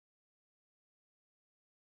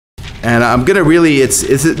And I'm going to really, this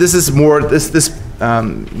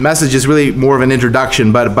message is really more of an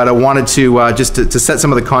introduction, but I wanted to just to set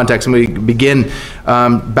some of the context, and we begin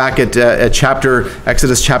back at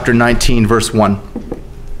Exodus chapter 19, verse 1.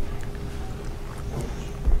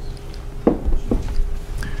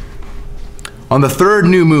 On the third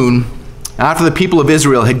new moon, after the people of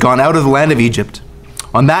Israel had gone out of the land of Egypt,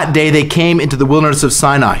 on that day they came into the wilderness of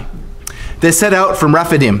Sinai. They set out from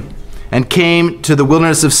Rephidim and came to the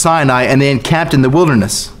wilderness of Sinai, and they encamped in the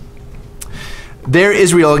wilderness. There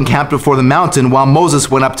Israel encamped before the mountain, while Moses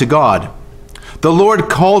went up to God. The Lord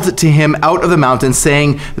called to him out of the mountain,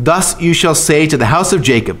 saying, "Thus you shall say to the house of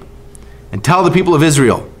Jacob, and tell the people of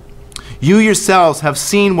Israel, you yourselves have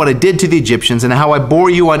seen what I did to the Egyptians, and how I bore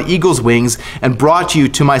you on eagle's wings and brought you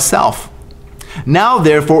to myself. Now,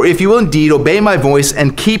 therefore, if you will indeed obey my voice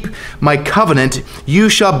and keep my covenant, you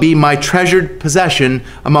shall be my treasured possession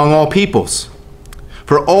among all peoples.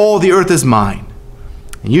 For all the earth is mine,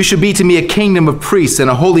 and you shall be to me a kingdom of priests and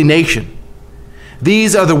a holy nation.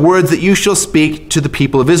 These are the words that you shall speak to the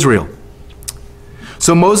people of Israel."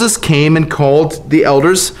 So Moses came and called the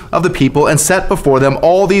elders of the people and set before them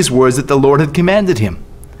all these words that the Lord had commanded him.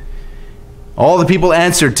 All the people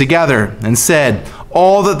answered together and said,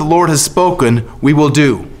 "All that the Lord has spoken, we will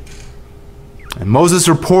do." And Moses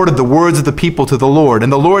reported the words of the people to the Lord.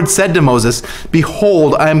 And the Lord said to Moses,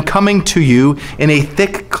 "Behold, I am coming to you in a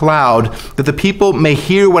thick cloud, that the people may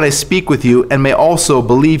hear when I speak with you, and may also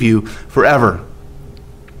believe you forever."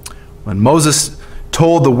 When Moses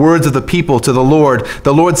told the words of the people to the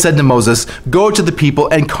Lord said to Moses, "Go to the people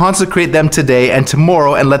and consecrate them today and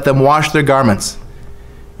tomorrow, and let them wash their garments.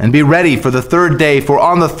 And be ready for the third day, for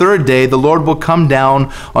on the third day the Lord will come down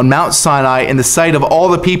on Mount Sinai in the sight of all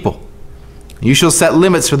the people. You shall set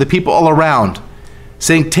limits for the people all around,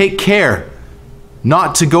 saying, 'Take care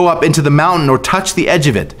not to go up into the mountain or touch the edge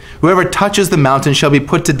of it. Whoever touches the mountain shall be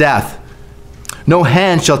put to death. No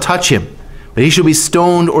hand shall touch him, but he shall be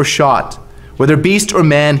stoned or shot. Whether beast or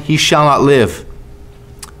man, he shall not live.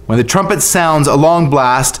 When the trumpet sounds a long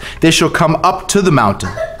blast, they shall come up to the mountain.'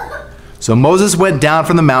 So Moses went down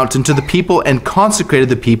from the mountain to the people and consecrated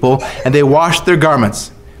the people, and they washed their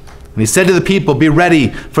garments. And he said to the people, 'Be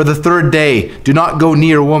ready for the third day. Do not go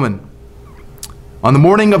near a woman.' On the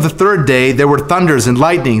morning of the third day there were thunders and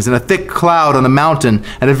lightnings and a thick cloud on the mountain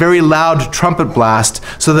and a very loud trumpet blast,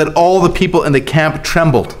 so that all the people in the camp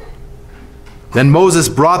trembled. Then Moses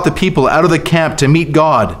brought the people out of the camp to meet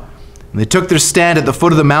God, and they took their stand at the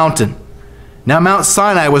foot of the mountain. Now Mount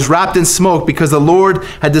Sinai was wrapped in smoke, because the Lord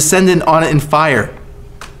had descended on it in fire.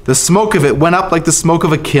 The smoke of it went up like the smoke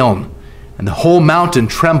of a kiln, and the whole mountain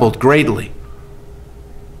trembled greatly.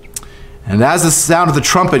 And as the sound of the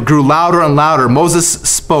trumpet grew louder and louder, Moses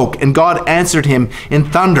spoke, and God answered him in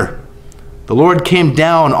thunder. The Lord came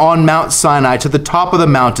down on Mount Sinai to the top of the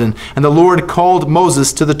mountain, and the Lord called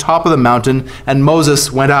Moses to the top of the mountain, and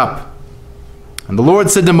Moses went up. And the Lord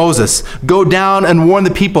said to Moses, "Go down and warn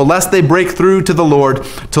the people, lest they break through to the Lord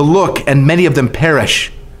to look, and many of them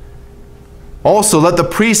perish. Also let the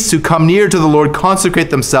priests who come near to the Lord consecrate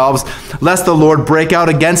themselves, lest the Lord break out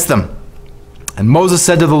against them." And Moses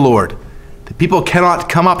said to the Lord, "The people cannot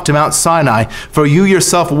come up to Mount Sinai, for you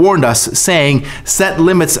yourself warned us, saying, 'Set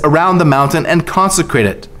limits around the mountain and consecrate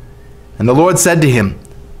it.' And the Lord said to him,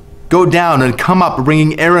 'Go down and come up,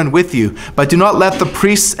 bringing Aaron with you, but do not let the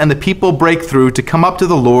priests and the people break through to come up to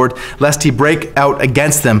the Lord, lest he break out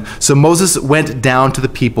against them.' So Moses went down to the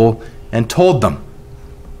people and told them.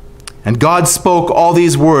 And God spoke all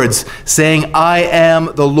these words, saying, 'I am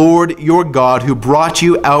the Lord your God, who brought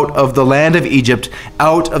you out of the land of Egypt,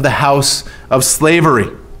 out of the house of slavery.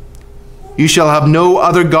 You shall have no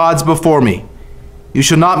other gods before me. You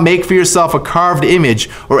shall not make for yourself a carved image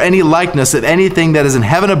or any likeness of anything that is in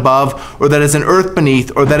heaven above, or that is in earth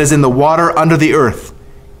beneath, or that is in the water under the earth.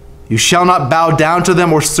 You shall not bow down to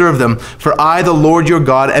them or serve them, for I, the Lord your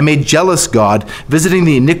God, am a jealous God, visiting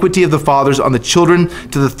the iniquity of the fathers on the children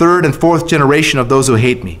to the third and fourth generation of those who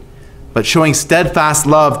hate me, but showing steadfast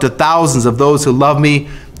love to thousands of those who love me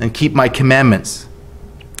and keep my commandments.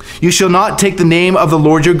 You shall not take the name of the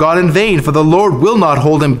Lord your God in vain, for the Lord will not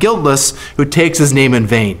hold him guiltless who takes his name in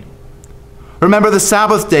vain. Remember the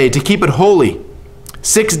Sabbath day to keep it holy.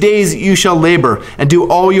 6 days you shall labor and do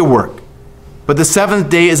all your work. But the seventh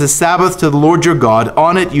day is a Sabbath to the Lord your God.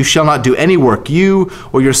 On it you shall not do any work, you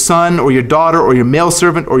or your son or your daughter or your male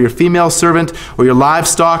servant or your female servant or your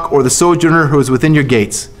livestock or the sojourner who is within your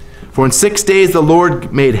gates. For in 6 days the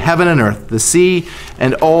Lord made heaven and earth, the sea,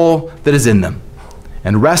 and all that is in them,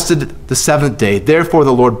 and rested the seventh day. Therefore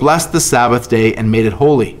the Lord blessed the Sabbath day and made it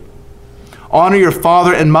holy. Honor your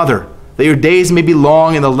father and mother, that your days may be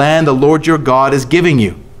long in the land the Lord your God is giving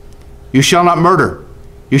you. You shall not murder.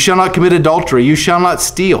 You shall not commit adultery. You shall not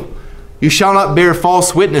steal. You shall not bear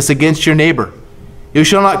false witness against your neighbor. You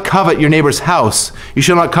shall not covet your neighbor's house. You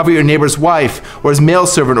shall not covet your neighbor's wife, or his male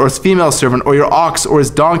servant, or his female servant, or your ox, or his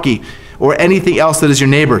donkey, or anything else that is your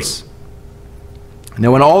neighbor's.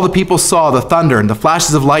 Now when all the people saw the thunder and the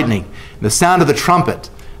flashes of lightning, and the sound of the trumpet,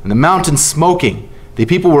 and the mountain smoking, the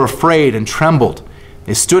people were afraid and trembled.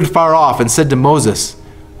 They stood far off and said to Moses,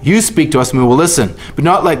 "You speak to us and we will listen, but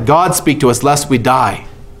not let God speak to us lest we die."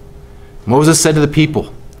 Moses said to the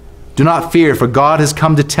people, "Do not fear, for God has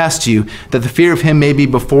come to test you, that the fear of him may be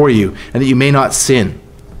before you, and that you may not sin."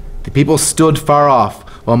 The people stood far off,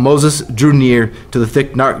 while Moses drew near to the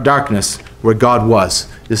thick darkness where God was.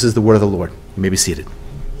 This is the word of the Lord. You may be seated.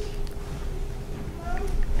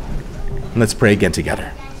 Let's pray again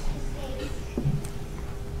together.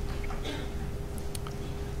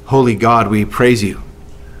 Holy God, we praise you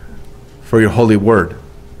for your holy word.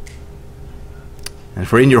 And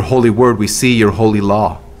for in your holy word we see your holy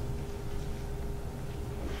law.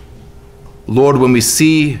 Lord, when we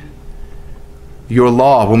see your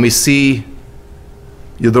law, when we see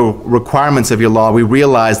the requirements of your law, we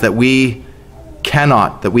realize that we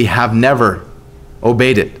cannot, that we have never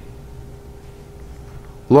obeyed it.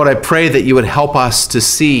 Lord, I pray that you would help us to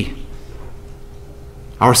see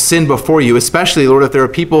our sin before you, especially, Lord, if there are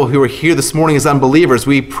people who are here this morning as unbelievers.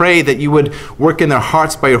 We pray that you would work in their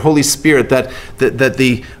hearts by your Holy Spirit, that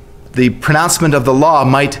the pronouncement of the law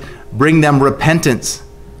might bring them repentance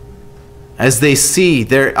as they see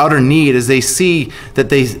their utter need, as they see that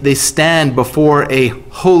they stand before a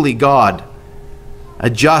holy God, a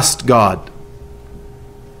just God.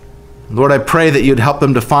 Lord, I pray that you'd help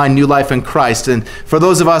them to find new life in Christ. And for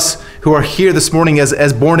those of us who are here this morning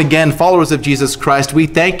as born-again followers of Jesus Christ, we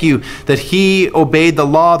thank you that he obeyed the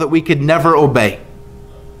law that we could never obey,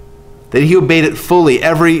 that he obeyed it fully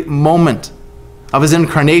every moment of his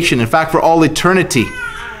incarnation. In fact, for all eternity,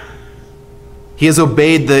 he has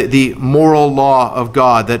obeyed the moral law of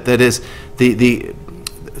God, that is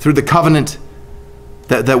through the covenant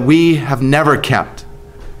that we have never kept,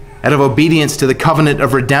 out of obedience to the covenant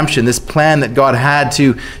of redemption, this plan that God had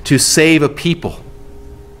to save a people,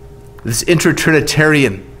 this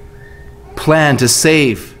inter-Trinitarian plan to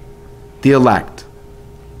save the elect.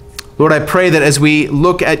 Lord, I pray that as we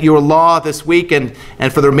look at your law this week and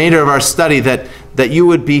for the remainder of our study, that you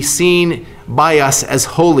would be seen by us as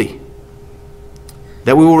holy,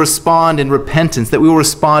 that we will respond in repentance, that we will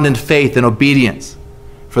respond in faith and obedience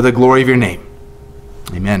for the glory of your name.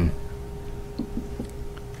 Amen.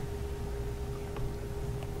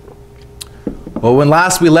 Well, when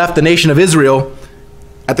last we left the nation of Israel,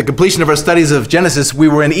 at the completion of our studies of Genesis, we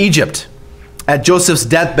were in Egypt at Joseph's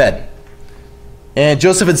deathbed. And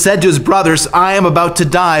Joseph had said to his brothers, "I am about to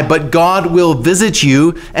die, but God will visit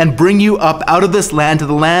you and bring you up out of this land to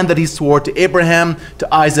the land that he swore to Abraham,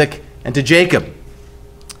 to Isaac, and to Jacob."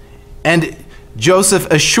 And Joseph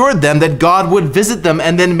assured them that God would visit them,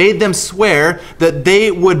 and then made them swear that they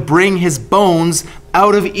would bring his bones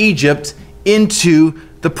out of Egypt into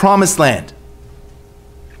the promised land.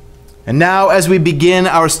 And now, as we begin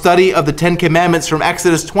our study of the Ten Commandments from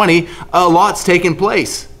Exodus 20, a lot's taken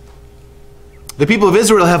place. The people of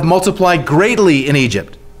Israel have multiplied greatly in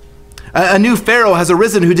Egypt. A new Pharaoh has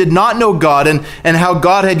arisen who did not know God, and how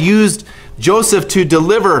God had used Joseph to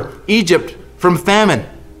deliver Egypt from famine.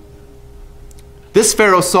 This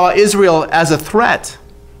Pharaoh saw Israel as a threat,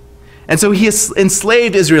 and so he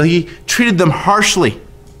enslaved Israel. He treated them harshly.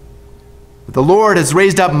 But the Lord has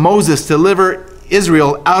raised up Moses to deliver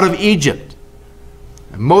Israel out of Egypt.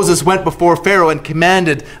 And Moses went before Pharaoh and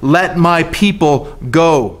commanded, "Let my people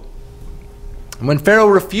go." And when Pharaoh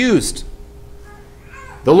refused,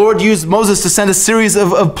 the Lord used Moses to send a series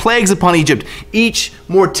of plagues upon Egypt, each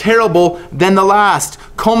more terrible than the last,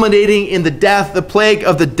 culminating in the plague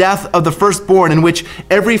of the death of the firstborn, in which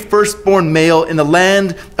every firstborn male in the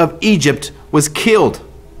land of Egypt was killed.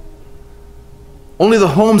 Only the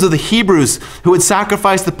homes of the Hebrews who had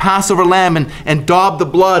sacrificed the Passover lamb and daubed the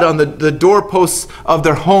blood on the doorposts of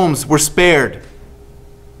their homes were spared.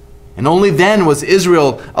 And only then was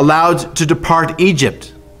Israel allowed to depart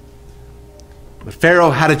Egypt. But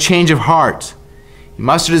Pharaoh had a change of heart. He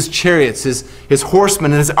mustered his chariots, his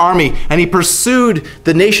horsemen, and his army, and he pursued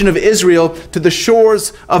the nation of Israel to the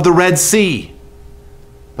shores of the Red Sea.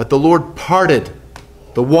 But the Lord parted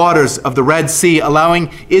the waters of the Red Sea, allowing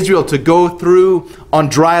Israel to go through on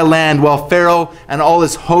dry land, while Pharaoh and all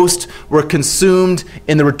his host were consumed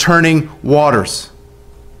in the returning waters.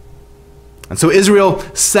 And so Israel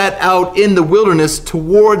set out in the wilderness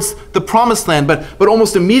towards the promised land, but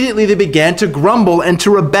almost immediately they began to grumble and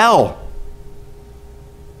to rebel.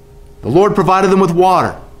 The Lord provided them with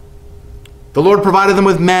water. The Lord provided them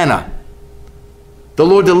with manna. The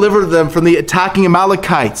Lord delivered them from the attacking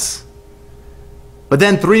Amalekites. But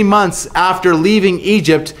then 3 months after leaving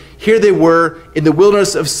Egypt, here they were in the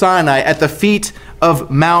wilderness of Sinai at the feet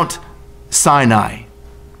of Mount Sinai.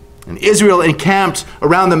 And Israel encamped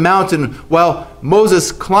around the mountain while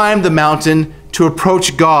Moses climbed the mountain to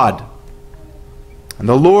approach God. And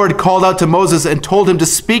the Lord called out to Moses and told him to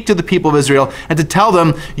speak to the people of Israel and to tell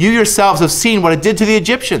them, "You yourselves have seen what I did to the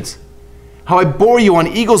Egyptians, how I bore you on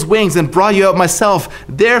eagle's wings and brought you out myself.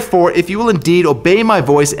 Therefore, if you will indeed obey my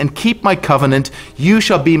voice and keep my covenant, you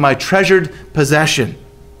shall be my treasured possession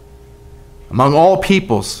among all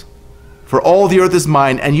peoples. For all the earth is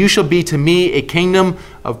mine, and you shall be to me a kingdom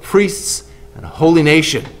of priests and a holy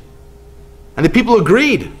nation." And the people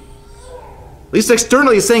agreed. At least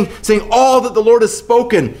externally, saying, "All that the Lord has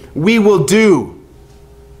spoken, we will do."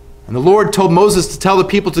 And the Lord told Moses to tell the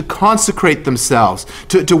people to consecrate themselves,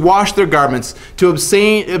 to wash their garments, to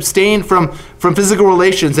abstain from physical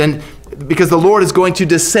relations, and because the Lord is going to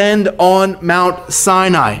descend on Mount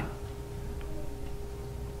Sinai.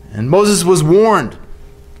 And Moses was warned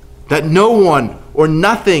that no one or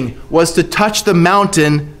nothing was to touch the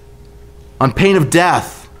mountain on pain of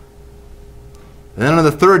death. And then on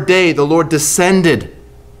the third day, the Lord descended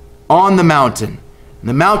on the mountain. And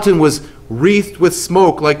the mountain was wreathed with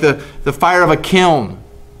smoke like the fire of a kiln.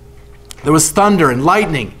 There was thunder and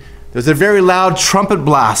lightning. There was a very loud trumpet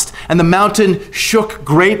blast, and the mountain shook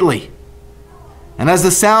greatly. And as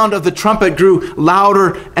the sound of the trumpet grew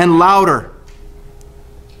louder and louder,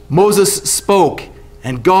 Moses spoke,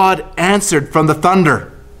 and God answered from the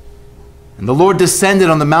thunder. And the Lord descended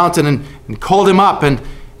on the mountain and called him up, and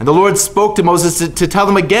the Lord spoke to Moses to tell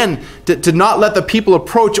them again to not let the people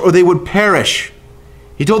approach or they would perish.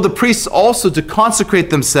 He told the priests also to consecrate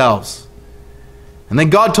themselves. And then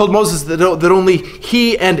God told Moses that only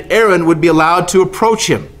he and Aaron would be allowed to approach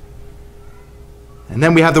him. And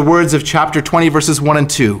then we have the words of chapter 20, verses 1 and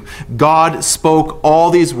 2. God spoke all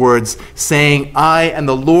these words, saying, "I am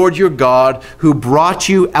the Lord your God, who brought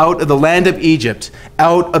you out of the land of Egypt,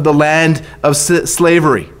 out of the land of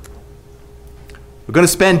slavery." We're going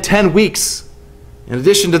to spend 10 weeks, in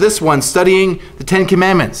addition to this one, studying the Ten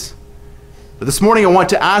Commandments. But this morning I want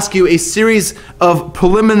to ask you a series of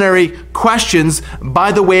preliminary questions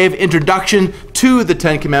by the way of introduction to the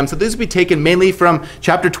Ten Commandments. So these will be taken mainly from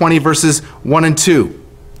chapter 20, verses 1 and 2.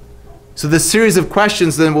 So this series of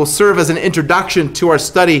questions then will serve as an introduction to our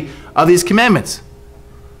study of these commandments.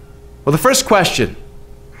 Well, the first question,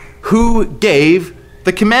 who gave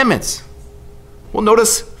the commandments? Well,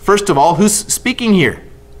 notice, first of all, who's speaking here?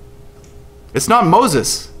 It's not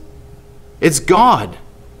Moses. It's God.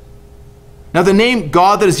 Now, the name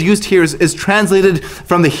God that is used here is translated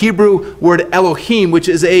from the Hebrew word Elohim, which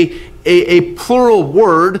is a plural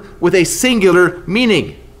word with a singular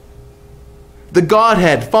meaning. The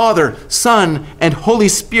Godhead, Father, Son, and Holy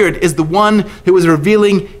Spirit is the one who is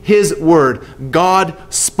revealing his word. God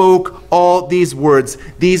spoke all these words.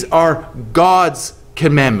 These are God's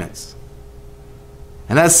commandments.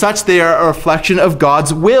 And as such, they are a reflection of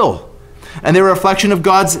God's will. And they're a reflection of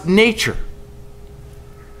God's nature.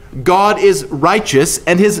 God is righteous,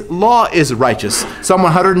 and his law is righteous. Psalm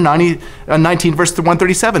 119, verse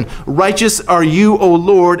 137. Righteous are you, O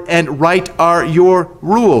Lord, and right are your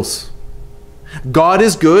rules. God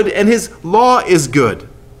is good, and his law is good.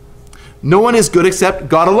 No one is good except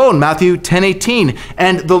God alone. Matthew 10:18.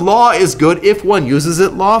 And the law is good if one uses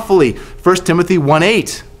it lawfully. 1 Timothy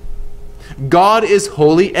 1:8. God is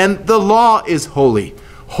holy, and the law is holy.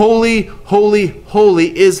 Holy, holy,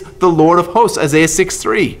 holy is the Lord of hosts, Isaiah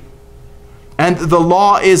 6:3. And the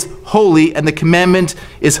law is holy, and the commandment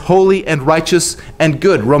is holy and righteous and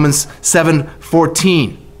good, Romans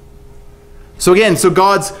 7:14. So again,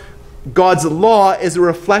 God's law is a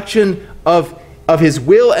reflection of his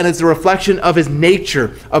will, and it's a reflection of his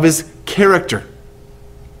nature, of his character.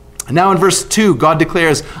 And now in verse 2, God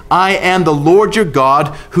declares, "I am the Lord your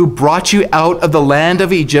God who brought you out of the land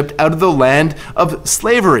of Egypt, out of the land of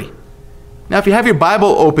slavery." Now, if you have your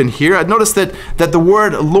Bible open here, notice that the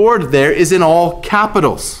word Lord there is in all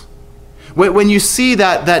capitals. When you see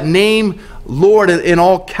that name Lord in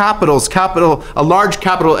all capitals, a large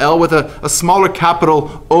capital L with a smaller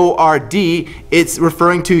capital O-R-D, it's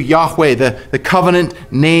referring to Yahweh, the covenant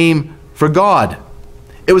name for God.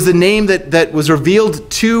 It was the name that was revealed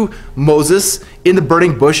to Moses in the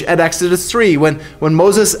burning bush at Exodus 3, when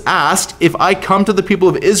Moses asked, if I come to the people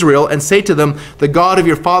of Israel and say to them, the God of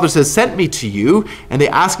your fathers has sent me to you, and they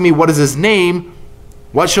ask me, what is his name?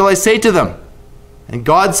 What shall I say to them? And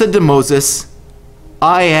God said to Moses,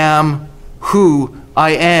 I am who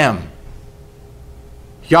I am.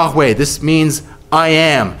 Yahweh, this means I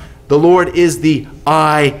am. The Lord is the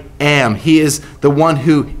I am. He is the one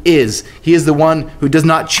who is. He is the one who does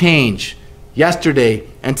not change yesterday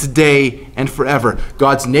and today and forever.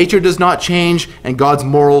 God's nature does not change, and God's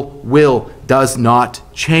moral will does not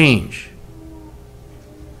change.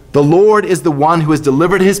 The Lord is the one who has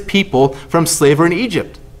delivered his people from slavery in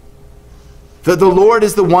Egypt. The Lord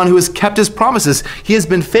is the one who has kept his promises. He has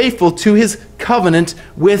been faithful to his covenant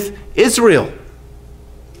with Israel.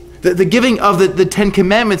 The giving of the Ten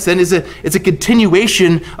Commandments then is a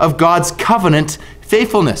continuation of God's covenant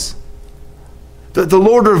faithfulness. The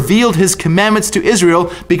Lord revealed his commandments to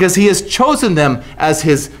Israel because he has chosen them as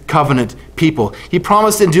his covenant people. He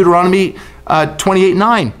promised in Deuteronomy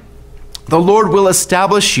 28:9, the Lord will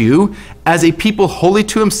establish you as a people holy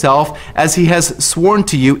to himself, as he has sworn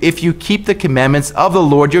to you, if you keep the commandments of the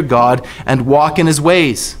Lord your God and walk in his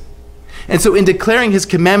ways. And so in declaring his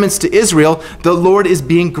commandments to Israel, the Lord is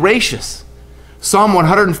being gracious. Psalm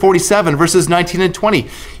 147, verses 19 and 20.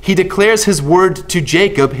 He declares his word to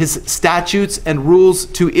Jacob, his statutes and rules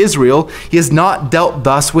to Israel. He has not dealt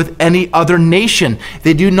thus with any other nation.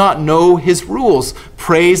 They do not know his rules.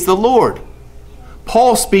 Praise the Lord.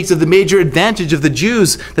 Paul speaks of the major advantage of the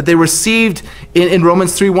Jews that they received in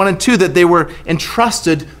Romans 3, 1 and 2, that they were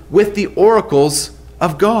entrusted with the oracles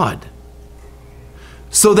of God.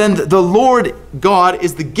 So then the Lord God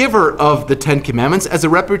is the giver of the Ten Commandments as a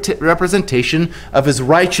representation of his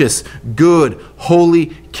righteous, good, holy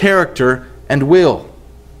character and will.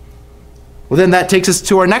 Well, then that takes us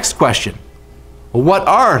to our next question. Well, what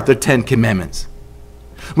are the Ten Commandments?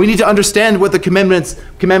 We need to understand what the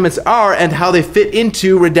commandments are and how they fit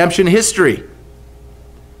into redemption history.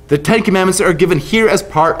 The Ten Commandments are given here as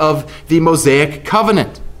part of the Mosaic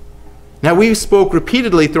covenant. Now, we spoke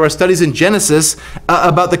repeatedly through our studies in Genesis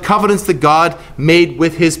about the covenants that God made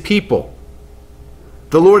with his people.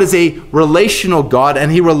 The Lord is a relational God,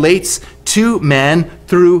 and he relates to man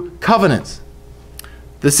through covenants.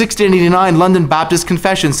 The 1689 London Baptist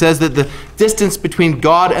Confession says that the distance between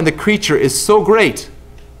God and the creature is so great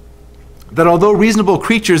that although reasonable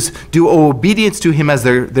creatures do owe obedience to him as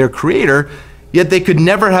their creator, yet they could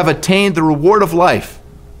never have attained the reward of life,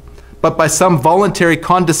 but by some voluntary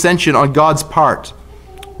condescension on God's part,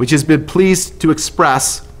 which has been pleased to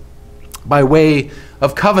express by way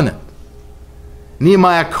of covenant.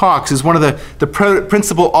 Nehemiah Cox is one of the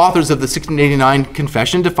principal authors of the 1689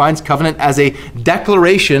 Confession, defines covenant as a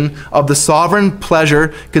declaration of the sovereign pleasure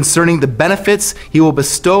concerning the benefits he will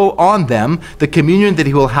bestow on them, the communion that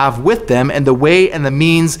he will have with them, and the way and the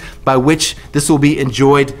means by which this will be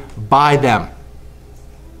enjoyed by them.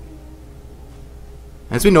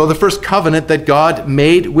 As we know, the first covenant that God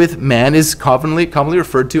made with man is commonly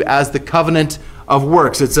referred to as the covenant of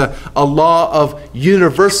works. It's a law of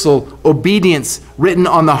universal obedience written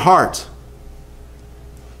on the heart.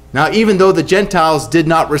 Now, even though the Gentiles did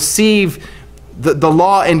not receive the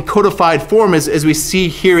law in codified form as we see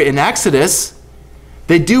here in Exodus,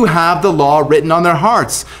 they do have the law written on their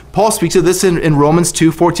hearts. Paul speaks of this in Romans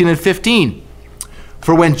 2, 14 and 15.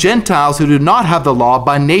 For when Gentiles who do not have the law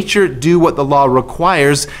by nature do what the law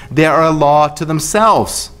requires, they are a law to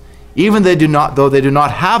themselves. Even though they do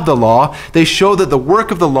not have the law, they show that the work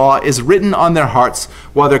of the law is written on their hearts,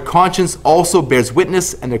 while their conscience also bears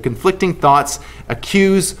witness, and their conflicting thoughts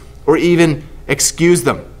accuse or even excuse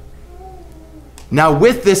them. Now,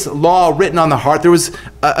 with this law written on the heart, there was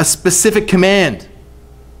a specific command.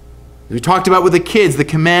 We talked about with the kids, the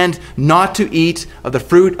command not to eat of the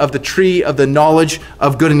fruit of the tree of the knowledge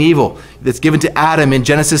of good and evil that's given to Adam in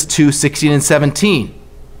Genesis 2, 16 and 17.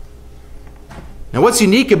 Now, what's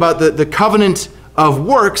unique about the covenant of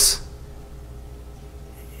works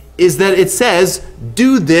is that it says,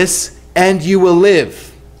 do this and you will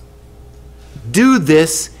live. Do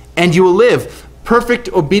this and you will live. Perfect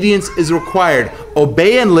obedience is required.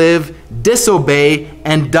 Obey and live, disobey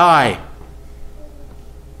and die.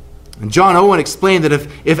 And John Owen explained that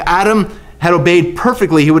if Adam had obeyed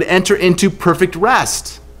perfectly, he would enter into perfect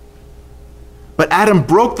rest. But Adam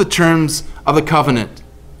broke the terms of the covenant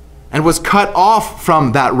and was cut off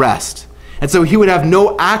from that rest. And so he would have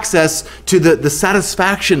no access to the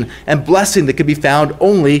satisfaction and blessing that could be found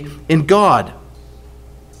only in God.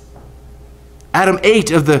 Adam ate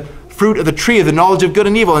of the fruit of the tree of the knowledge of good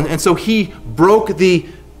and evil, and so he broke the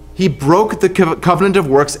covenant of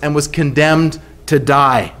works and was condemned to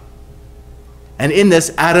die. And in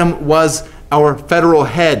this, Adam was our federal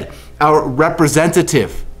head, our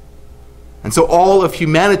representative. And so all of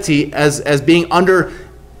humanity as being under,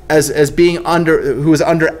 who was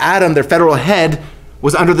under Adam, their federal head,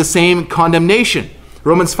 was under the same condemnation.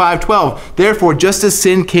 Romans 5:12, therefore, just as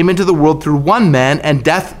sin came into the world through one man, and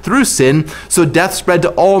death through sin, so death spread to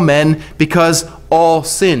all men because all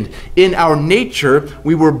sinned. In our nature,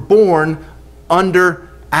 we were born under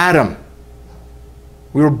Adam.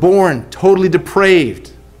 We were born totally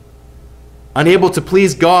depraved, unable to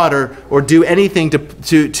please God or do anything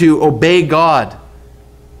to obey God.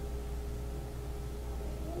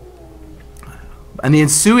 And the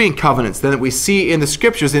ensuing covenants then that we see in the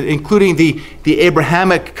scriptures, including the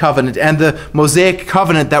Abrahamic covenant and the Mosaic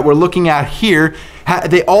covenant that we're looking at here,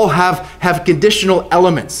 they all have conditional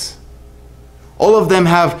elements. All of them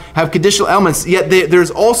have conditional elements, yet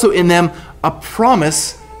there's also in them a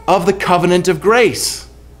promise of the covenant of grace.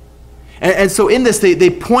 And so in this, they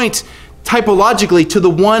point typologically to the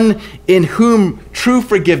one in whom true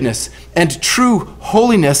forgiveness and true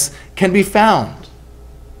holiness can be found.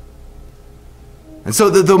 And so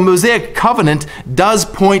the Mosaic covenant does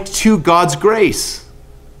point to God's grace.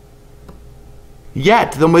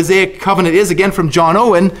 Yet, the Mosaic covenant is, again from John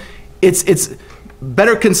Owen, it's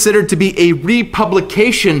better considered to be a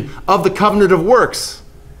republication of the covenant of works.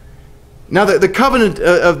 Now, the covenant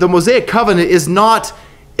of the Mosaic covenant is not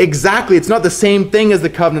exactly, it's not the same thing as the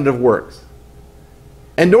covenant of works.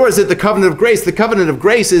 And nor is it the covenant of grace. The covenant of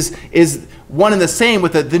grace is one and the same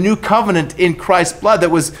with the new covenant in Christ's blood that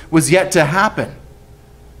was yet to happen.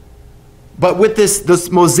 But with this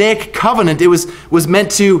Mosaic covenant, it was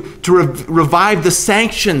meant to revive the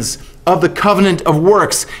sanctions of the covenant of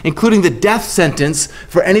works, including the death sentence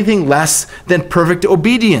for anything less than perfect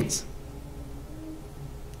obedience.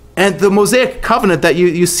 And the Mosaic covenant that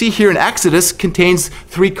you see here in Exodus contains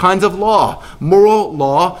three kinds of law: moral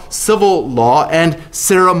law, civil law, and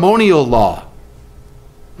ceremonial law.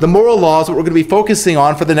 The moral law is what we're going to be focusing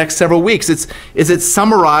on for the next several weeks. It's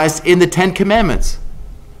summarized in the Ten Commandments.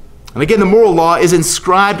 And again, the moral law is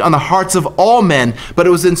inscribed on the hearts of all men, but it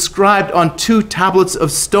was inscribed on 2 tablets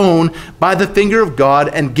of stone by the finger of God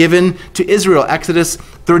and given to Israel, Exodus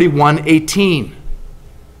 31:18.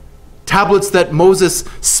 Tablets that Moses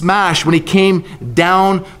smashed when he came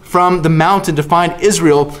down from the mountain to find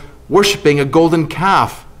Israel worshiping a golden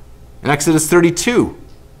calf in Exodus 32.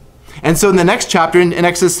 And so in the next chapter, in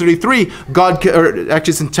Exodus 33,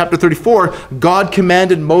 actually it's in chapter 34, God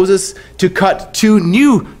commanded Moses to cut 2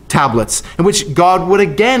 new tablets in which God would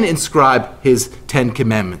again inscribe his 10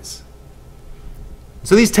 commandments.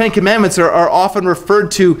 So these 10 commandments are often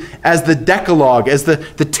referred to as the Decalogue, as the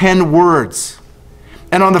 10 words.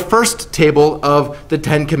 And on the first table of the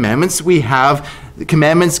 10 commandments, we have the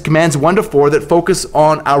commands 1 to 4 that focus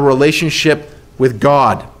on our relationship with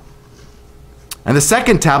God. And the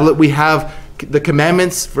second tablet, we have the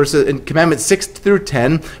commandments, in commandments 6 through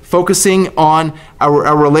 10, focusing on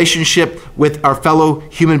our relationship with our fellow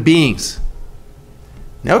human beings.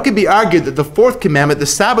 Now, it could be argued that the 4th commandment, the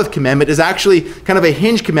Sabbath commandment, is actually kind of a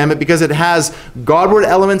hinge commandment because it has Godward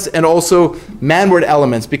elements and also manward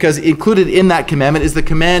elements, because included in that commandment is the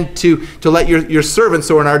command to let your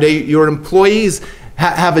servants, or in our day, your employees,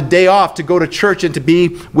 have a day off to go to church and to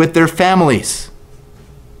be with their families.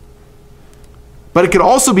 But it could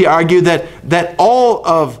also be argued that all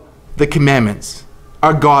of the commandments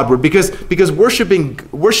are Godward, because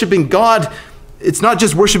worshiping God, it's not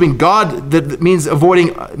just worshiping God that means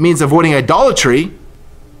avoiding idolatry,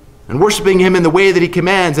 and worshiping him in the way that he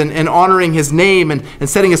commands, and honoring his name, and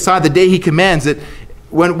setting aside the day he commands it.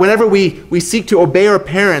 Whenever we seek to obey our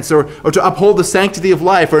parents, or to uphold the sanctity of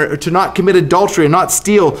life, or to not commit adultery, or not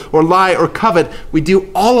steal, or lie, or covet, we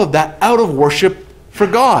do all of that out of worship for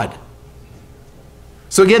God.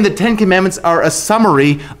 So again, the 10 Commandments are a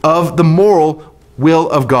summary of the moral will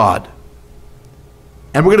of God.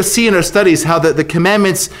 And we're going to see in our studies how the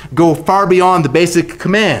commandments go far beyond the basic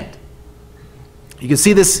command. You can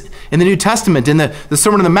see this in the New Testament, in the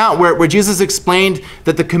Sermon on the Mount, where Jesus explained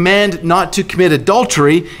that the command not to commit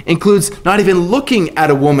adultery includes not even looking at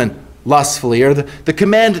a woman lustfully, or the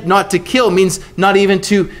command not to kill means not even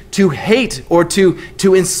to hate or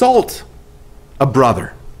to insult a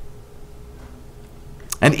brother.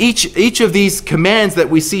 And each of these commands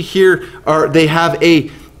that we see here they have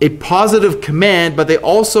a positive command, but they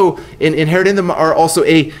also, inherent in them, are also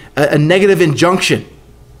a negative injunction.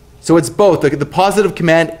 So it's both the positive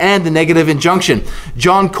command and the negative injunction.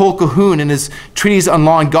 John Cole Cahoon, in his treatise on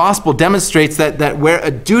law and gospel, demonstrates that where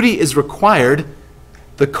a duty is required,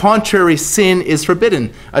 the contrary sin is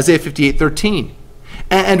forbidden. Isaiah 58:13.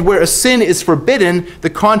 And where a sin is forbidden, the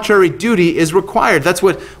contrary duty is required. That's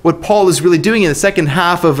what Paul is really doing in the second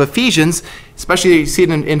half of Ephesians, especially you see it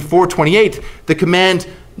in 4:28. The command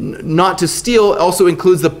not to steal also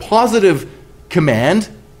includes the positive command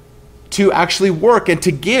to actually work and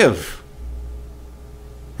to give.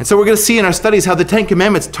 And so we're going to see in our studies how the Ten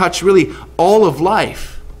Commandments touch really all of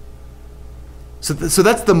life. So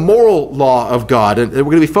that's the moral law of God, and we're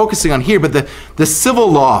going to be focusing on here. But the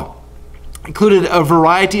civil law included a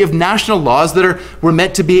variety of national laws that were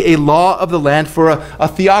meant to be a law of the land for a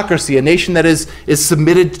theocracy, a nation that is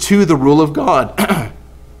submitted to the rule of God.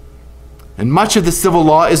 And much of the civil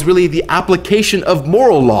law is really the application of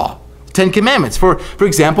moral law, Ten Commandments. For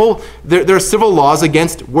example, there are civil laws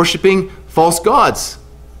against worshiping false gods,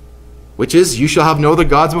 which is, you shall have no other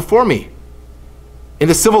gods before me. In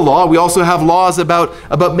the civil law, we also have laws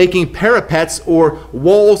about making parapets or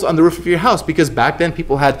walls on the roof of your house, because back then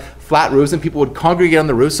people had flat roofs and people would congregate on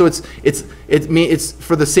the roof. So it's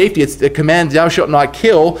for the safety. It's the command, thou shalt not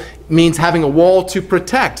kill, means having a wall to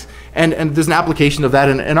protect. And there's an application of that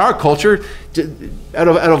in our culture, out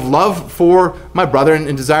of love for my brother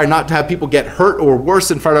and desire not to have people get hurt or worse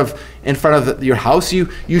in front of your house.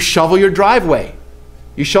 You shovel your driveway.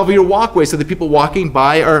 You shovel your walkway so that people walking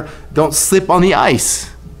by don't slip on the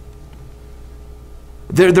ice.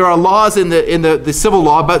 There are laws in the civil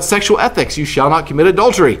law about sexual ethics. You shall not commit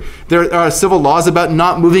adultery. There are civil laws about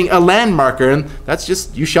not moving a landmarker, and that's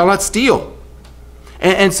just, you shall not steal.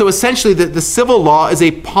 And so essentially the civil law is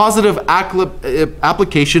a positive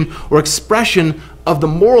application or expression of the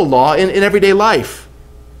moral law in everyday life.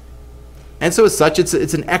 And so as such, it's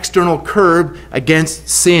an external curb against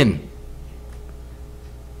sin.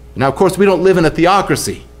 Now, of course, we don't live in a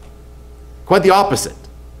theocracy. Quite the opposite.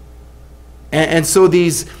 And so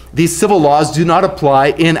these civil laws do not apply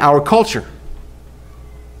in our culture.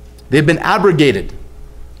 They've been abrogated.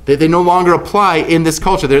 They no longer apply in this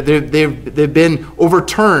culture. They've been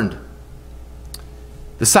overturned.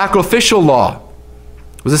 The sacrificial law,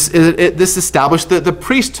 this established the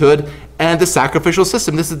priesthood and the sacrificial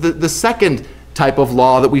system. This is the second type of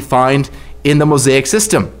law that we find in the Mosaic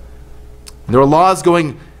system. There are laws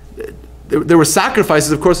going... There were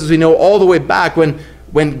sacrifices, of course, as we know, all the way back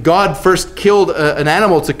when God first killed an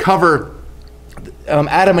animal to cover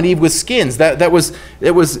Adam and Eve with skins.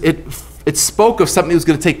 It spoke of something that was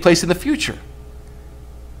going to take place in the future.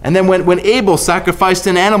 And then when Abel sacrificed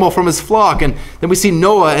an animal from his flock, and then we see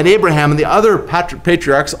Noah and Abraham and the other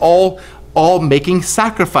patriarchs all making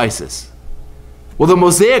sacrifices. Well, the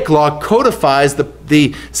Mosaic law codifies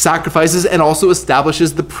the sacrifices and also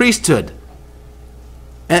establishes the priesthood.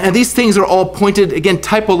 And these things are all pointed, again,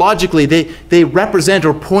 typologically. They represent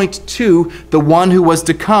or point to the one who was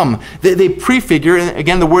to come. They prefigure,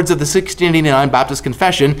 again, the words of the 1689 Baptist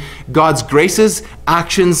Confession, God's graces,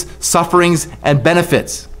 actions, sufferings, and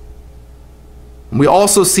benefits. And we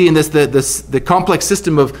also see in this the complex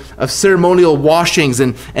system of ceremonial washings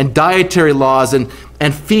and dietary laws and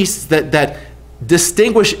feasts that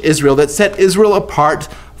distinguish Israel, that set Israel apart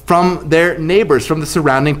from their neighbors, from the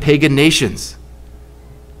surrounding pagan nations.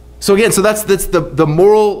 So again, that's the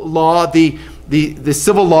moral law, the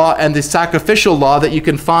civil law, and the sacrificial law that you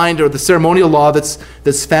can find, or the ceremonial law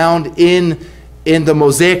that's found in the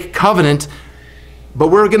Mosaic covenant. But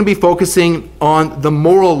we're going to be focusing on the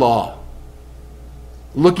moral law,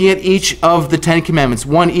 looking at each of the Ten Commandments,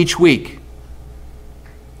 one each week.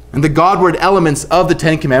 And the Godward elements of the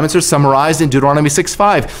Ten Commandments are summarized in Deuteronomy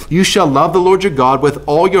 6:5. You shall love the Lord your God with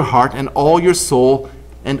all your heart and all your soul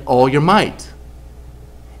and all your might.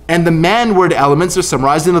 And the manward elements are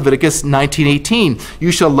summarized in Leviticus 19:18.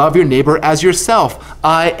 You shall love your neighbor as yourself.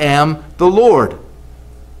 I am the Lord.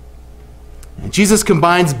 And Jesus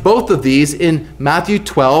combines both of these in Matthew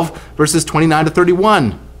 12, verses 29 to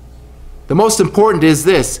 31. The most important is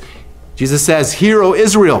this. Jesus says, Hear, O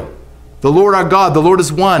Israel, the Lord our God, the Lord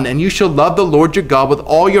is one, and you shall love the Lord your God with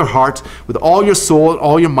all your heart, with all your soul, and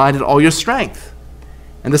all your mind, and all your strength.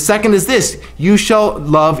 And the second is this. You shall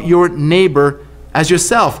love your neighbor as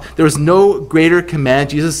yourself. There is no greater command,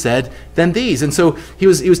 Jesus said, than these. And so he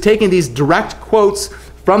was taking these direct quotes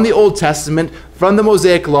from the Old Testament, from the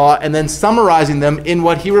Mosaic Law, and then summarizing them in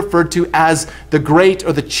what he referred to as the great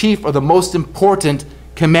or the chief or the most important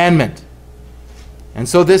commandment. And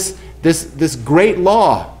so this great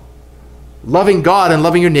law, loving God and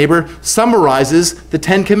loving your neighbor, summarizes the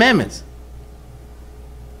Ten Commandments.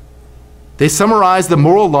 They summarize the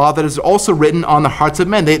moral law that is also written on the hearts of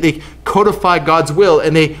men. They codify God's will,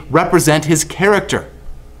 and they represent his character.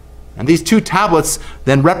 And these two tablets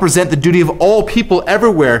then represent the duty of all people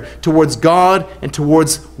everywhere towards God and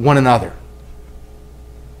towards one another.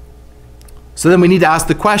 So then we need to ask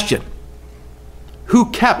the question,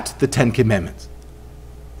 who kept the Ten Commandments?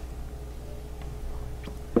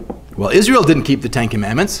 Well, Israel didn't keep the Ten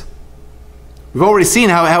Commandments. We've already seen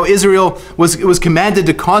how Israel was commanded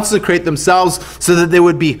to consecrate themselves so that they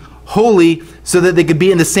would be holy, so that they could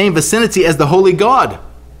be in the same vicinity as the holy God.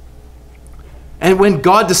 And when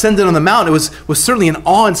God descended on the mount, it was certainly an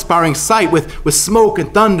awe-inspiring sight with smoke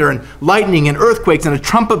and thunder and lightning and earthquakes and a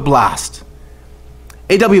trumpet blast.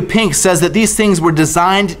 A.W. Pink says that these things were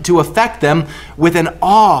designed to affect them with an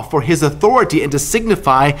awe for his authority and to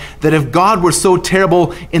signify that if God were so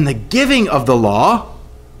terrible in the giving of the law,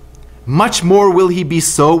 much more will he be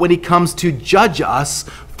so when he comes to judge us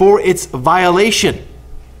for its violation.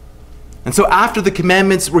 And so after the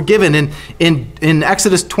commandments were given in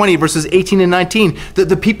Exodus 20, verses 18 and 19,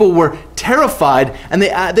 the people were terrified, and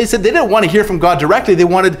they said they didn't want to hear from God directly. They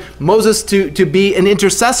wanted Moses to be an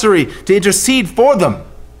intercessory, to intercede for them.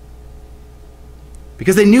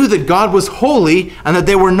 Because they knew that God was holy and that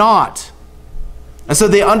they were not. And so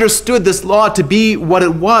they understood this law to be what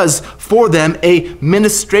it was for them, a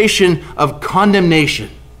ministration of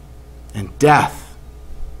condemnation and death.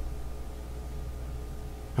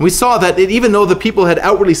 And we saw that even though the people had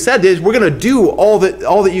outwardly said this, we're going to do all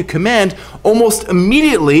that you command, almost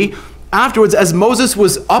immediately afterwards, as Moses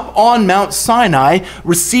was up on Mount Sinai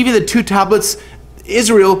receiving the 2 tablets,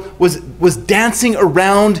 Israel was dancing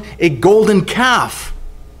around a golden calf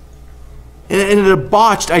in a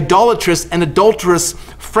debauched, idolatrous, and adulterous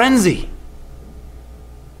frenzy.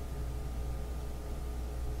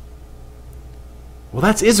 Well,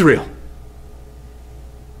 that's Israel.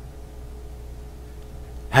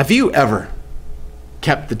 Have you ever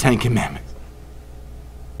kept the 10 Commandments?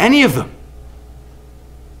 Any of them?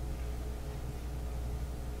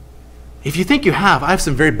 If you think you have, I have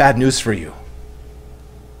some very bad news for you.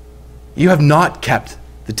 You have not kept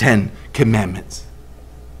the 10 Commandments.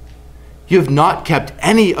 You have not kept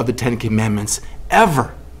any of the 10 Commandments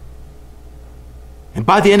ever. And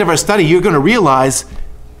by the end of our study, you're going to realize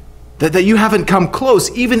that you haven't come close,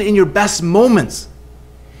 even in your best moments.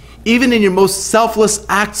 Even in your most selfless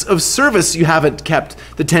acts of service, you haven't kept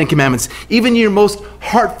the 10 Commandments. Even in your most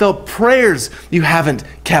heartfelt prayers, you haven't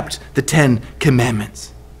kept the 10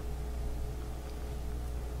 Commandments.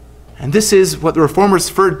 And this is what the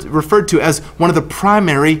Reformers referred to as one of the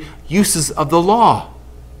primary uses of the law,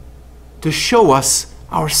 to show us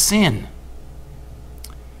our sin.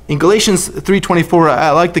 In Galatians 3:24,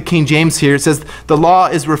 I like the King James here, it says, the law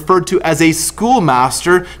is referred to as a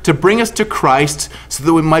schoolmaster to bring us to Christ so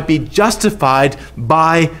that we might be justified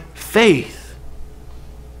by faith.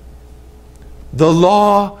 The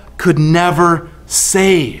law could never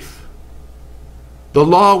save. The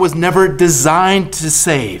law was never designed to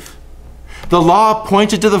save. The law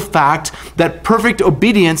pointed to the fact that perfect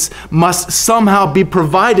obedience must somehow be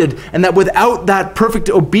provided, and that without that perfect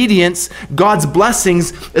obedience, God's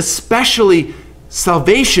blessings, especially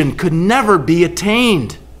salvation, could never be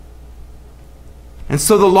attained. And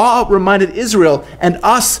so the law reminded Israel and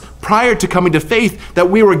us prior to coming to faith that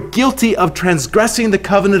we were guilty of transgressing the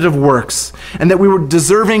covenant of works, and that we were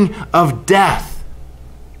deserving of death,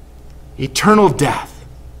 eternal death,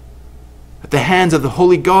 at the hands of the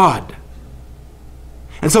holy God.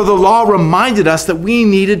 And so the law reminded us that we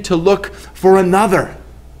needed to look for another.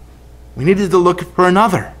 We needed to look for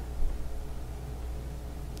another.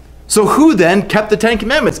 So who then kept the 10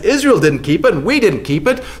 Commandments? Israel didn't keep it, and we didn't keep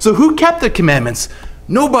it. So who kept the commandments?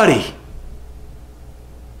 Nobody.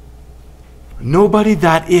 Nobody,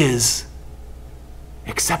 that is,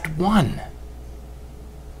 except one.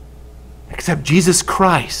 Except Jesus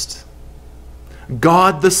Christ,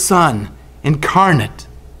 God the Son incarnate.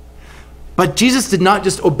 But Jesus did not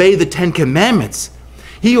just obey the 10 Commandments.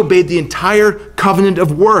 He obeyed the entire covenant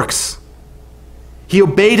of works. He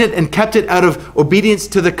obeyed it and kept it out of obedience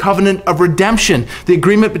to the covenant of redemption, the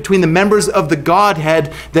agreement between the members of the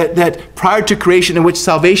Godhead that prior to creation, in which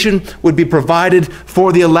salvation would be provided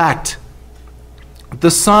for the elect. The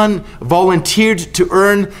Son volunteered to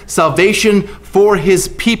earn salvation for his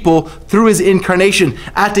people through his incarnation,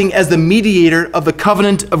 acting as the mediator of the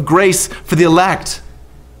covenant of grace for the elect.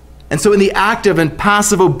 And so in the active and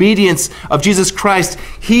passive obedience of Jesus Christ,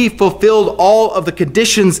 he fulfilled all of the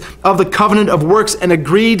conditions of the covenant of works and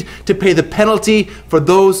agreed to pay the penalty for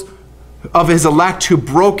those of his elect who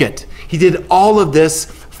broke it. He did all of this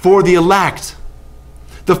for the elect.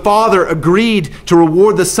 The Father agreed to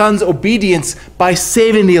reward the Son's obedience by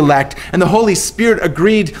saving the elect, and the Holy Spirit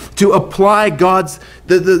agreed to apply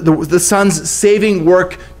the Son's saving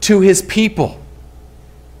work to his people.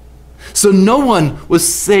 So no one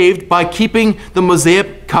was saved by keeping the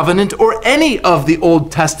Mosaic covenant or any of the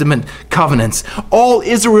Old Testament covenants. All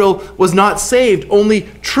Israel was not saved. Only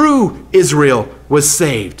true Israel was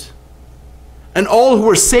saved. And all who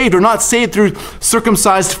were saved are not saved through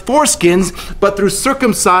circumcised foreskins, but through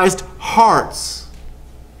circumcised hearts.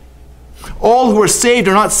 All who are saved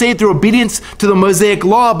are not saved through obedience to the Mosaic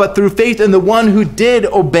law, but through faith in the one who did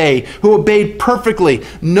obey, who obeyed perfectly.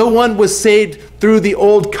 No one was saved through the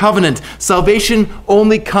old covenant. Salvation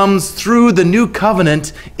only comes through the new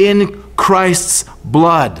covenant in Christ's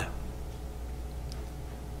blood.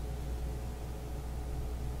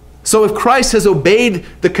 So if Christ has obeyed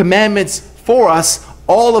the commandments for us,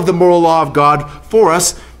 all of the moral law of God for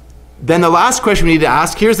us, then the last question we need to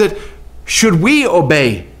ask here is that, should we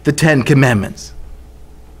obey the Ten Commandments?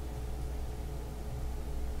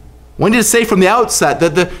 We need to say from the outset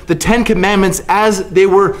that the Ten Commandments, as they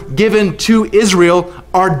were given to Israel,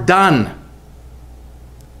 are done.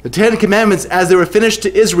 The Ten Commandments, as they were finished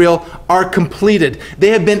to Israel, are completed. They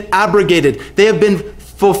have been abrogated. They have been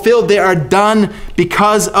fulfilled. They are done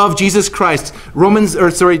because of Jesus Christ. John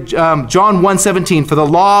 1:17, for the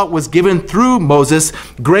law was given through Moses,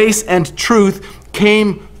 grace and truth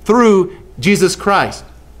came through Jesus Christ.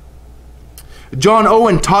 John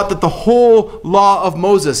Owen taught that the whole law of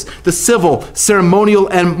Moses, the civil, ceremonial,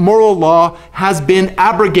 and moral law, has been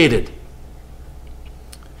abrogated.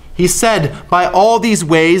 He said, by all these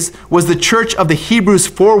ways was the church of the Hebrews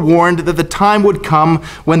forewarned that the time would come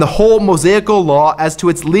when the whole Mosaical law as to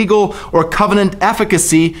its legal or covenant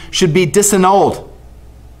efficacy should be disannulled,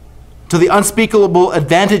 to the unspeakable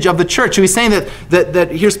advantage of the church. So he's saying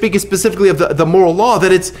that here, speaking specifically of the moral law,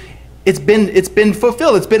 that it's been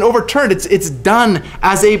fulfilled, it's been overturned, it's done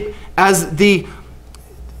as it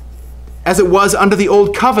was under the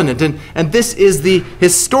old covenant. And this is the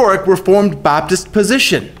historic Reformed Baptist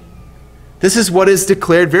position. This is what is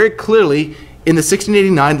declared very clearly in the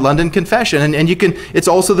 1689 London Confession. And you can, it's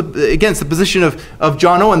also it's the position of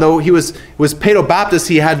John Owen. Though he was Paedo-Baptist,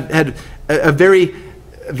 he had a very,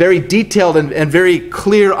 very detailed and very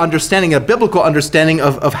clear understanding, a biblical understanding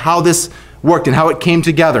of how this worked and how it came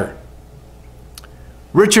together.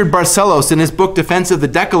 Richard Barcelos, in his book Defense of the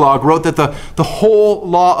Decalogue, wrote that the whole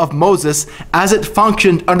law of Moses, as it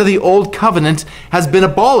functioned under the Old Covenant, has been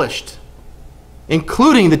abolished,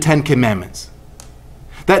 including the Ten Commandments.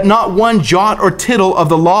 That not one jot or tittle of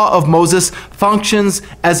the law of Moses functions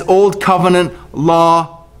as Old Covenant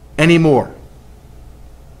law anymore.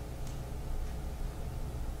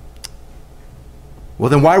 Well,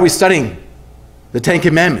 then why are we studying the Ten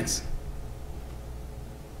Commandments?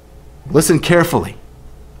 Listen carefully.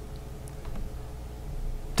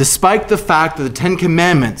 Despite the fact that the Ten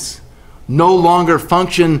Commandments no longer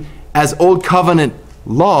function as Old Covenant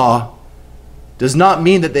law, does not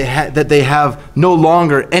mean that they have no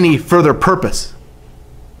longer any further purpose.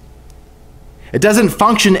 It doesn't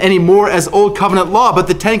function anymore as Old Covenant law, but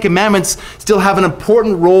the Ten Commandments still have an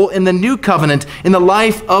important role in the New Covenant, in the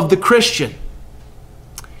life of the Christian.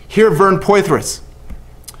 Here, Vern Poythress.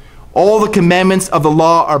 All the commandments of the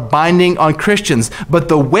law are binding on Christians, but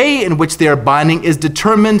the way in which they are binding is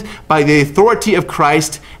determined by the authority of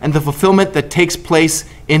Christ and the fulfillment that takes place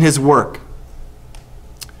in his work.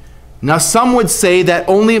 Now, some would say that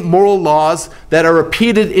only moral laws that are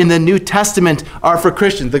repeated in the New Testament are for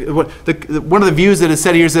Christians. One of the views that is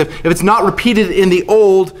said here is that if it's not repeated in the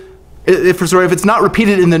old, if it's not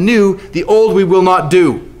repeated in the new, the old we will not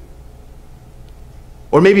do.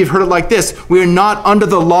 Or maybe you've heard it like this: we are not under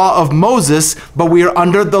the law of Moses, but we are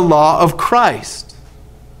under the law of Christ.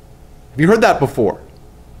 Have you heard that before?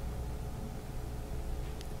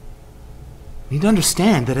 You need to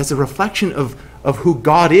understand that as a reflection of who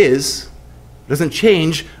God is, doesn't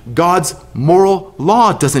change, God's moral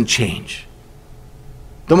law doesn't change.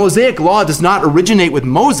 The Mosaic law does not originate with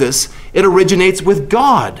Moses, it originates with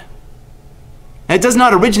God. And it does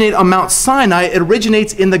not originate on Mount Sinai, it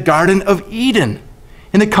originates in the Garden of Eden,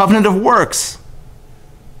 in the covenant of works.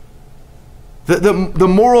 The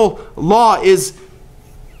moral law is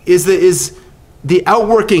the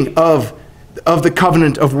outworking of the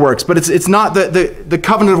covenant of works, but it's not the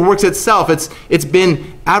covenant of works itself. It's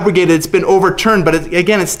been abrogated, it's been overturned, but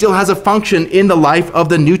it still has a function in the life of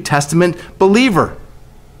the New Testament believer.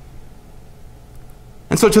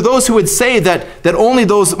 And so to those who would say that only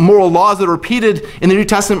those moral laws that are repeated in the New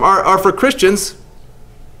Testament are for Christians,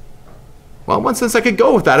 well, in one sense I could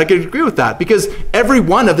go with that. I could agree with that, because every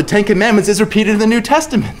one of the Ten Commandments is repeated in the New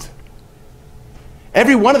Testament.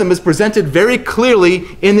 Every one of them is presented very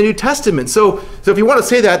clearly in the New Testament. So if you want to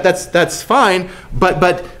say that, that's fine,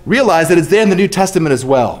 but realize that it's there in the New Testament as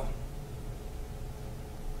well.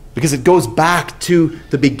 Because it goes back to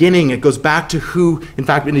the beginning. It goes back to who, in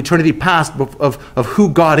fact, in eternity past, of who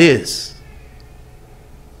God is.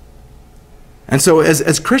 And so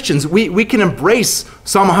as Christians, we can embrace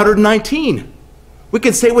Psalm 119. We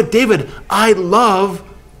can say with David, I love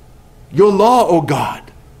your law, O God.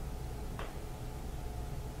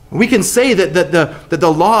 We can say that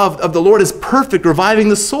the law of the Lord is perfect, reviving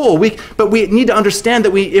the soul. But we need to understand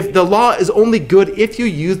that if the law is only good if you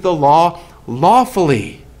use the law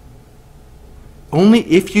lawfully. Only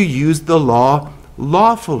if you use the law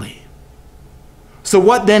lawfully. So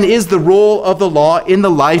what then is the role of the law in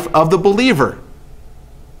the life of the believer?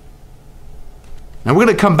 Now we're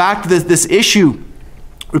going to come back to this issue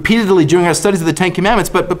repeatedly during our studies of the Ten Commandments,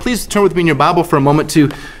 but please turn with me in your Bible for a moment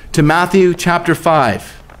to Matthew chapter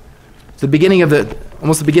 5. It's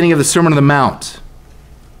almost the beginning of the Sermon on the Mount.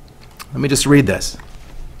 Let me just read this.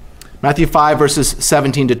 Matthew 5, verses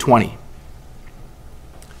 17 to 20.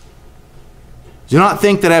 Do not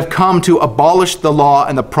think that I have come to abolish the law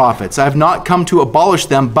and the prophets. I have not come to abolish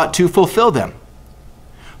them, but to fulfill them.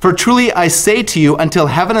 For truly I say to you, until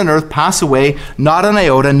heaven and earth pass away, not an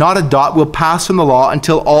iota, not a dot will pass from the law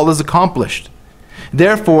until all is accomplished.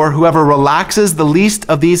 Therefore, whoever relaxes the least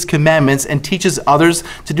of these commandments and teaches others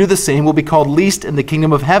to do the same will be called least in the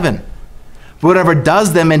kingdom of heaven. But whoever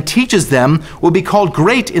does them and teaches them will be called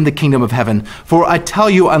great in the kingdom of heaven. For I tell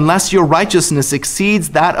you, unless your righteousness exceeds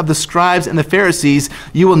that of the scribes and the Pharisees,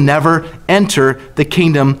 you will never enter the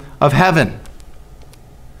kingdom of heaven.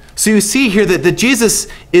 So you see here that Jesus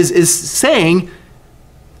is saying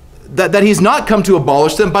that he's not come to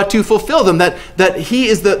abolish them, but to fulfill them, that he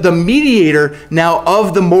is the mediator now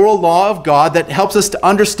of the moral law of God that helps us to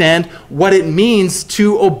understand what it means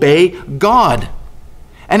to obey God.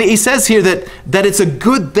 And he says here that it's a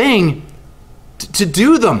good thing to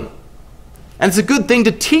do them. And it's a good thing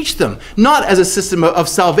to teach them, not as a system of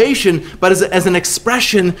salvation, but as an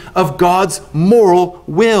expression of God's moral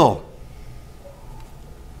will.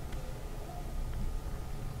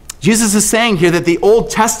 Jesus is saying here that the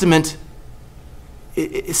Old Testament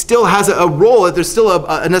it still has a role, that there's still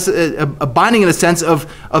a binding in a sense of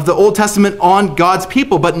the Old Testament on God's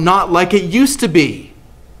people, but not like it used to be.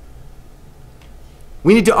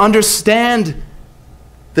 We need to understand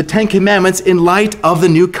the Ten Commandments in light of the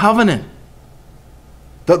New Covenant.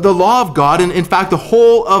 The law of God, and in fact the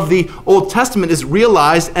whole of the Old Testament, is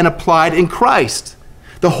realized and applied in Christ.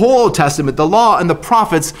 The whole Old Testament, the law and the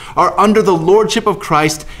prophets, are under the lordship of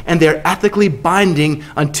Christ, and they're ethically binding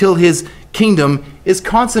until his kingdom is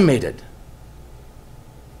consummated.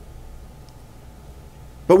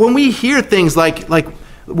 But when we hear things like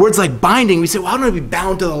words like binding, we say, well, how do I be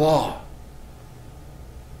bound to the law?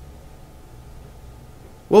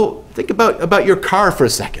 Well, think about your car for a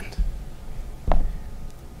second.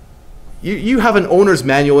 You have an owner's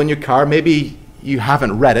manual in your car. Maybe you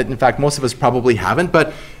haven't read it. In fact, most of us probably haven't.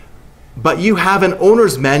 But you have an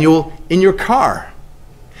owner's manual in your car.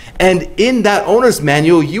 And in that owner's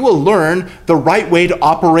manual, you will learn the right way to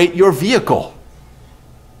operate your vehicle.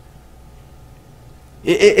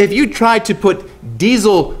 If you try to put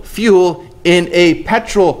diesel fuel in a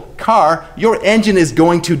petrol car, your engine is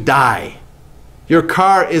going to die. Your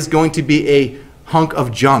car is going to be a hunk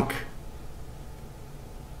of junk.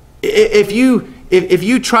 If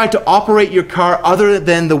you try to operate your car other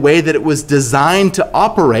than the way that it was designed to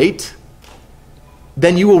operate,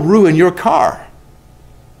 then you will ruin your car.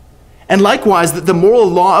 And likewise, the moral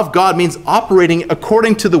law of God means operating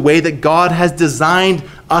according to the way that God has designed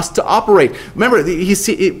us to operate. Remember,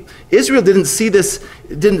 Israel didn't see this,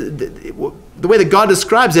 the way that God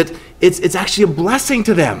describes it, it's actually a blessing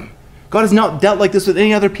to them. God has not dealt like this with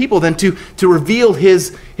any other people than to reveal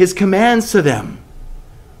his commands to them.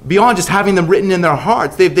 Beyond just having them written in their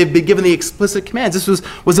hearts, they've been given the explicit commands. This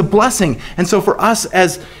was a blessing. And so for us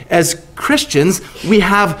as Christians, we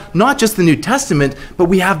have not just the New Testament, but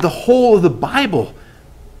we have the whole of the Bible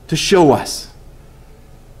to show us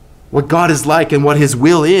what God is like and what his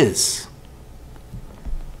will is.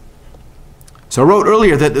 So I wrote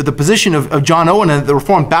earlier that the position of John Owen and the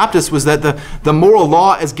Reformed Baptists was that the moral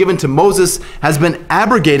law as given to Moses has been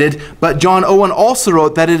abrogated, but John Owen also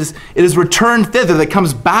wrote that it is returned thither, that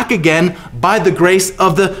comes back again by the grace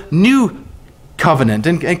of the new covenant.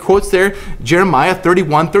 And quotes there Jeremiah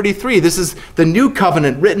 31:33. This is the new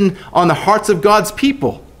covenant written on the hearts of God's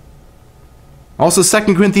people. Also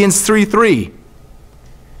 2 Corinthians 3:3.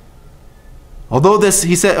 Although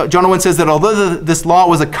John Owen says that although this law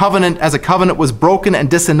was a covenant was broken and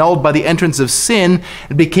disannulled by the entrance of sin,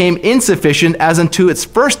 it became insufficient as unto its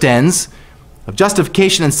first ends of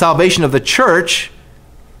justification and salvation of the church.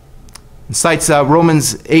 cites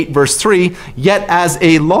Romans 8, verse 3, yet as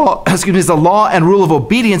a law, as a law and rule of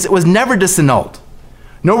obedience, it was never disannulled,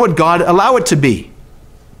 nor would God allow it to be.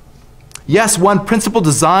 Yes, one principal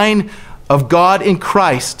design of God in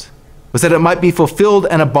Christ was that it might be fulfilled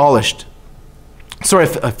and abolished. That's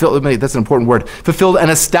an important word. Fulfilled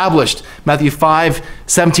and established. Matthew 5,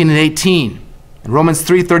 17 and 18. In Romans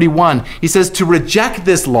 3:31, he says, to reject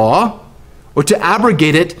this law or to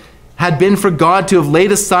abrogate it had been for God to have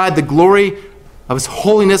laid aside the glory of his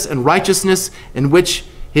holiness and righteousness, in which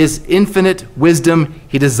his infinite wisdom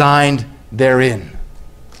he designed therein.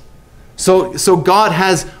 So God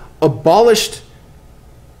has abolished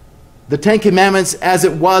the Ten Commandments as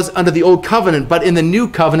it was under the Old Covenant, but in the New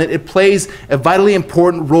Covenant it plays a vitally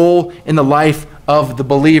important role in the life of the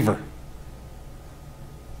believer.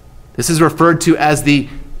 This is referred to as the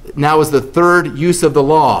third use of the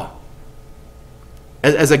law,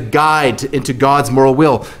 as a guide into God's moral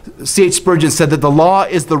will. C.H. Spurgeon said that the law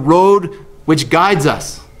is the road which guides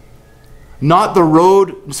us, not the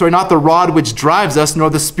rod which drives us, nor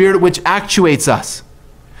the spirit which actuates us.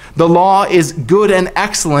 The law is good and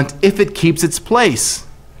excellent if it keeps its place.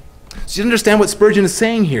 So you understand what Spurgeon is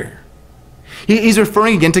saying here. He's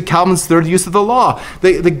referring again to Calvin's third use of the law.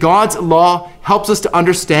 The God's law helps us to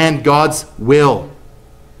understand God's will.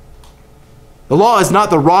 The law is not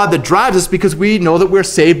the rod that drives us, because we know that we're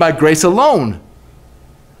saved by grace alone.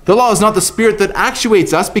 The law is not the spirit that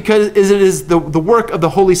actuates us, because it is the work of the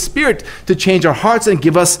Holy Spirit to change our hearts and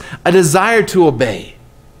give us a desire to obey.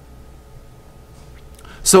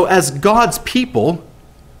 So as God's people,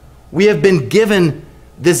 we have been given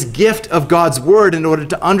this gift of God's word in order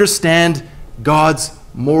to understand God's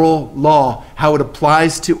moral law, how it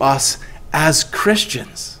applies to us as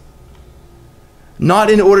Christians.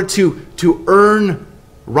 Not in order to earn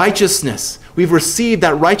righteousness. We've received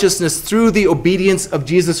that righteousness through the obedience of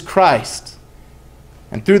Jesus Christ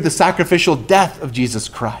and through the sacrificial death of Jesus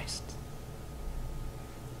Christ.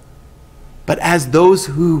 But as those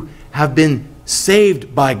who have been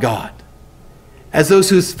saved by God, as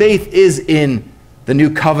those whose faith is in the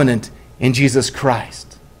new covenant in Jesus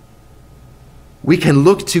Christ, we can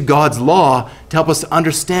look to God's law to help us to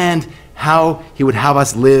understand how he would have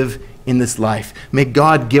us live in this life. May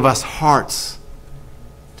God give us hearts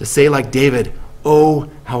to say like David, oh,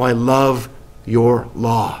 how I love your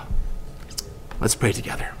law. Let's pray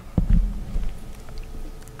together.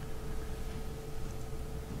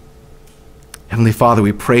 Heavenly Father,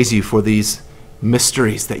 we praise you for these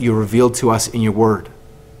mysteries that you revealed to us in your word.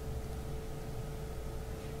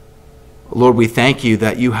 Lord, we thank you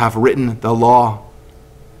that you have written the law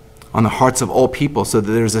on the hearts of all people, so that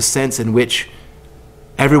there's a sense in which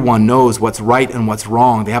everyone knows what's right and what's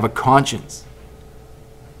wrong. They have a conscience.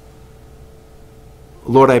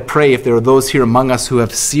 Lord, I pray if there are those here among us who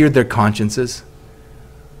have seared their consciences,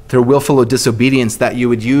 they're willful of disobedience, that you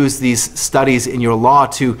would use these studies in your law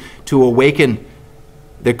to awaken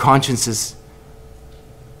their consciences,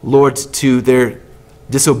 Lord, to their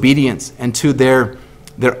disobedience and to their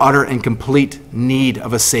utter and complete need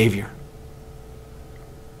of a Savior.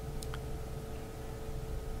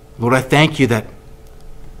 Lord, I thank you that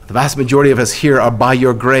the vast majority of us here are by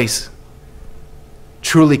your grace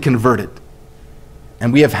truly converted.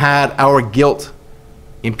 And we have had our guilt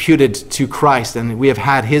imputed to Christ, and we have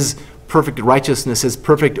had his perfect righteousness, his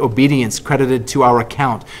perfect obedience credited to our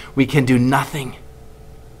account. We can do nothing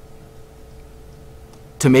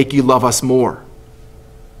to make you love us more.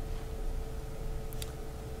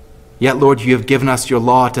 Yet, Lord, you have given us your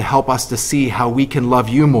law to help us to see how we can love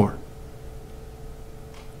you more,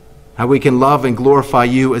 how we can love and glorify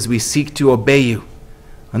you as we seek to obey you,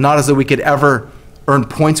 and not as though we could ever earn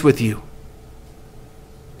points with you.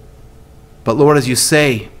 But Lord, as you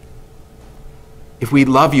say, if we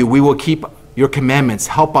love you, we will keep your commandments.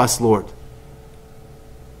 Help us, Lord,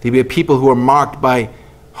 to be a people who are marked by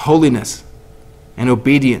holiness and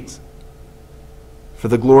obedience for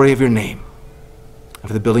the glory of your name and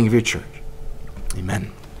for the building of your church.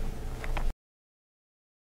 Amen.